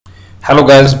Hello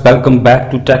guys, welcome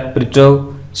back to Tech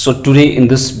Brittle. So today in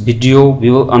this video we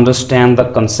will understand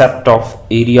the concept of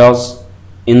areas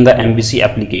in the MVC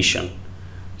application.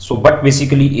 So what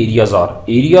basically areas are?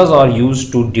 Areas are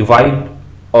used to divide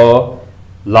a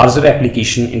larger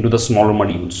application into the smaller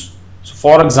modules. So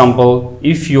for example,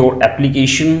 if your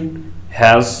application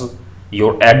has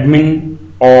your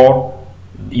admin or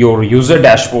your user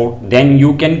dashboard, then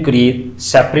you can create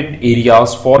separate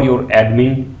areas for your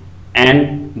admin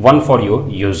and one for your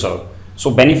user. So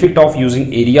benefit of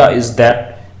using area is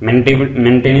that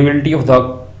maintainability of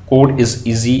the code is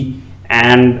easy,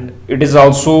 and it is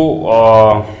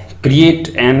also create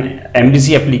an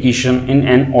MVC application in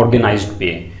an organized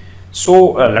way.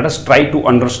 So let us try to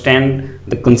understand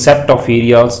the concept of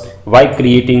areas by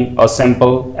creating a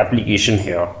sample application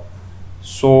here.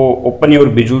 So open your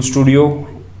Visual Studio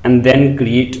and then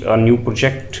create a new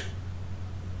project.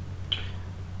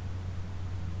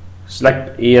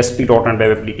 Select ASP.NET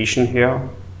Web Application here,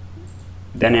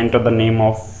 then enter the name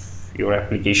of your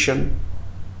application,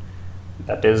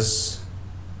 that is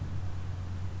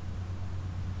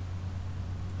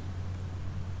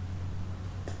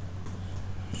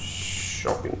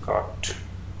shopping cart.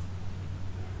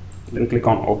 Then click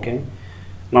on OK.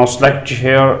 Now select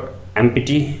here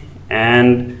empty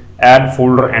and add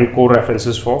folder and core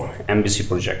references for MVC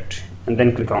project, and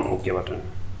then click on OK button.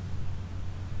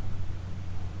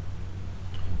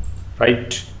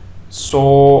 Right,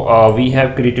 so we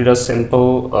have created a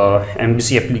simple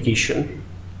MVC application.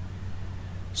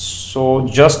 So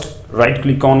just right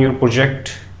click on your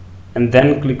project and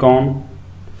then click on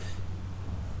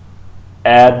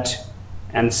add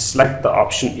and select the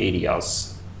option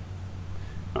areas.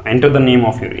 Now enter the name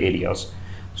of your areas.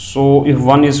 So if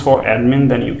one is for admin,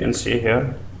 then you can say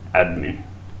here admin,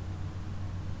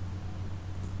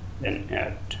 then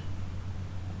add.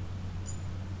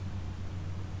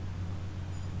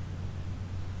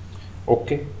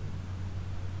 Okay,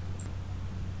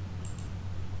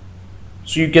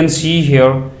 so you can see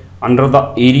here under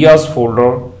the areas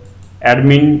folder,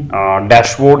 admin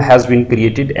dashboard has been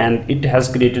created, and it has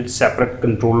created separate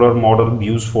controller model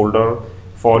views folder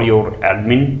for your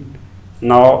admin.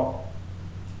 Now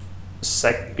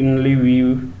secondly,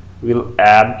 we will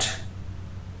add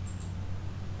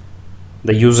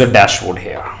the user dashboard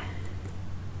here.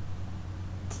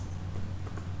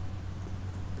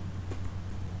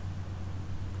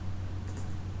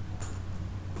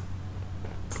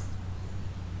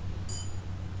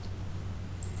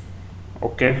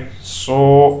 Okay,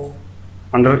 so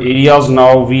under areas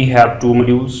now we have two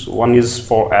modules, one is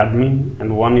for admin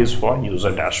and one is for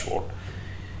user dashboard.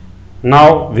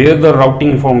 Now where the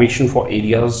routing information for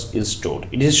areas is stored,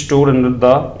 it is stored under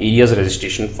the areas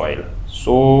registration file.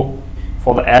 So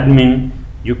for the admin,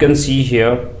 you can see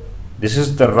here, this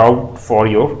is the route for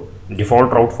your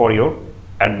default route for your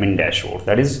admin dashboard,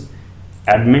 that is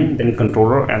admin, then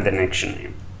controller, and then action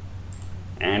name.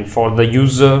 And for the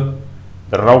user,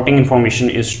 the routing information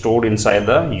is stored inside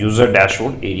the user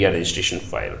dashboard area registration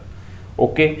file.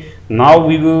 Okay, now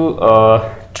we will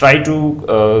try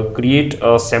to create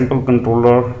a sample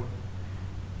controller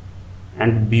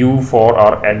and view for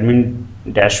our admin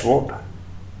dashboard.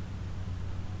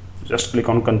 Just click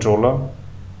on controller,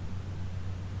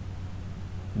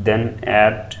 then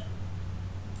add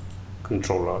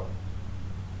controller.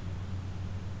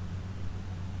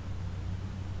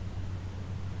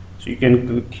 So you can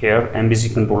click here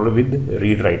MVC controller with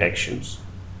read write actions.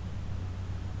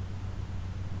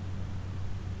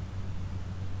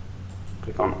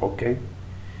 Click on OK.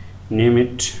 Name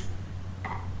it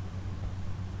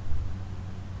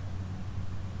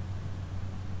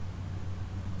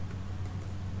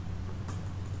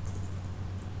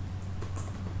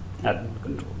admin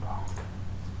controller.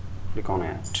 Click on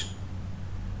add.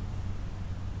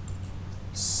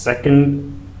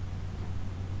 Second,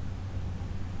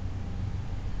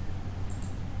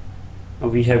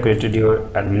 we have created your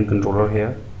admin controller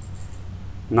here.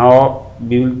 Now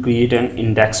we will create an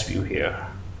index view here.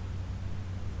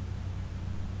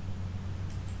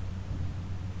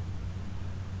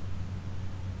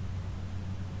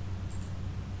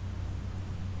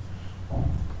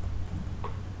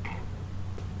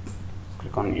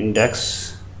 Click on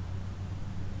index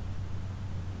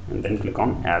and then click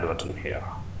on add button here.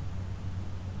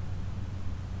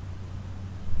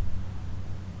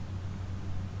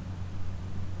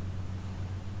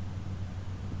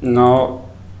 Now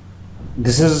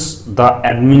this is the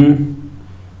admin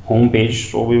home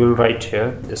page, so we will write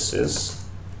here, this is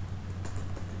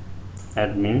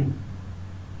admin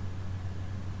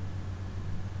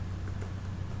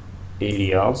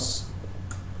areas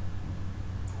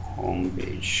home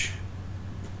page.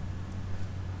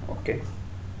 Okay,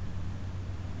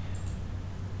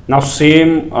 now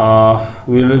same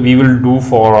we will do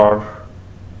for our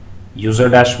user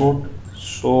dashboard.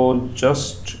 So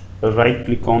just right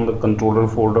click on the controller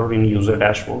folder in user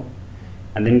dashboard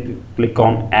and then click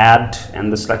on add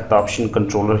and select the option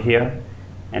controller here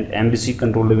and MVC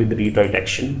controller with read write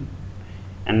action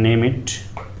and name it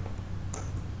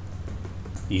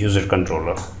user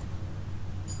controller.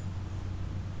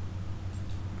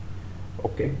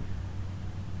 Okay,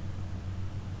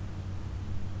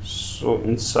 so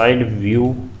inside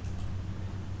view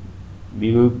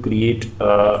we will create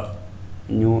a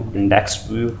new index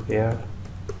view here.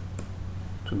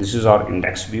 So this is our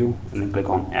index view and then click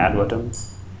on add button.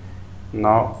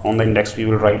 Now on the index we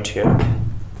will write here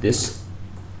this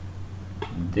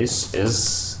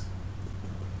is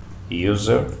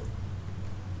user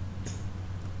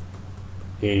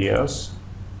areas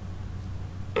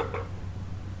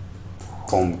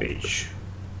homepage.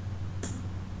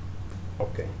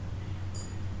 Okay,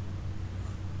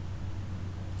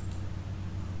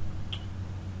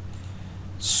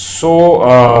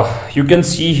 so you can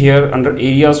see here under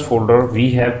areas folder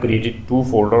we have created two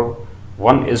folders.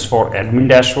 One is for admin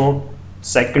dashboard,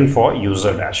 second for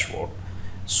user dashboard.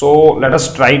 So let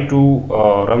us try to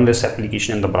run this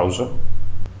application in the browser.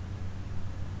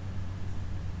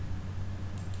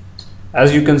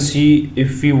 As you can see,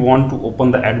 if we want to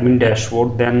open the admin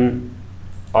dashboard, then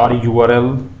our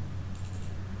URL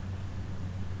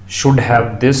should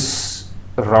have this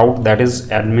route, that is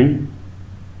admin.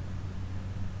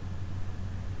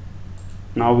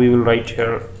 Now we will write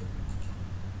here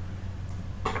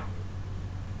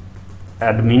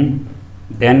admin,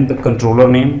 then the controller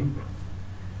name,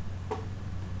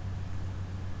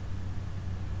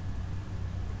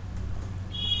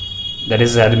 that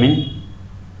is admin,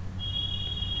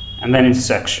 and then its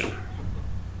section,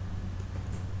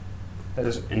 that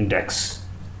is index,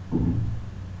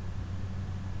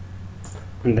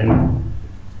 and then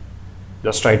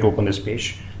just try to open this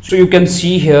page. So you can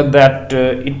see here that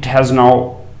it has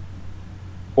now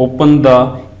opened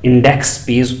the index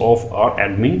page of our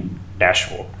admin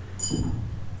dashboard.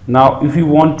 Now if you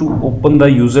want to open the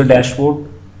user dashboard,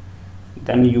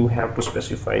 then you have to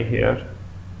specify here.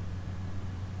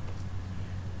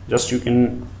 Just you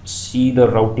can see the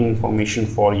routing information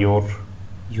for your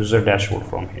user dashboard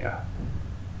from here.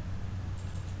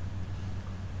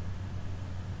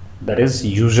 That is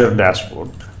user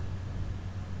dashboard.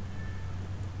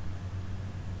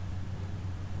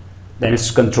 Then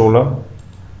it's controller.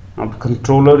 Now the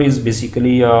controller is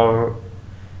basically our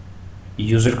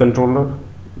user controller.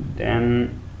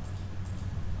 Then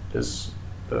this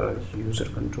the user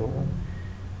controller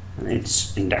and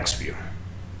its index view.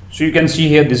 So you can see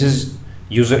here this is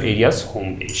user areas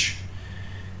homepage.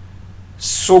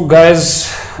 So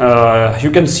guys, you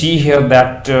can see here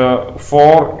that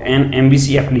for an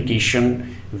MVC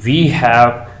application we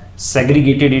have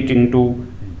segregated it into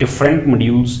different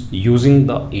modules using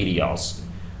the areas.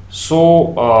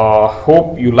 So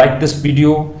hope you like this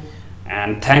video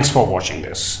and thanks for watching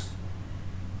this.